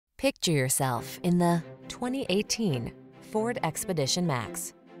Picture yourself in the 2018 Ford Expedition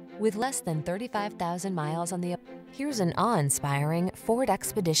Max. With less than 35,000 miles on the... Here's an awe-inspiring Ford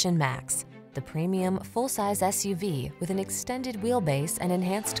Expedition Max, the premium full-size SUV with an extended wheelbase and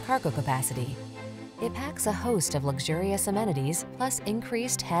enhanced cargo capacity. It packs a host of luxurious amenities plus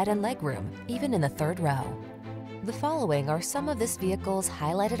increased head and legroom, even in the third row. The following are some of this vehicle's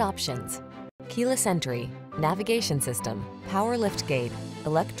highlighted options: keyless entry, navigation system, power liftgate,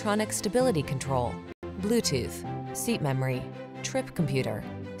 electronic stability control, Bluetooth, seat memory, trip computer,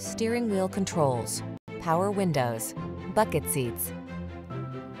 steering wheel controls, power windows, bucket seats.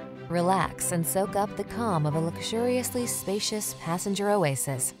 Relax and soak up the calm of a luxuriously spacious passenger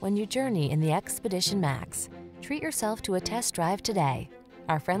oasis when you journey in the Expedition Max. Treat yourself to a test drive today.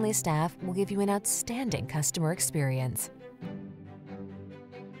 Our friendly staff will give you an outstanding customer experience.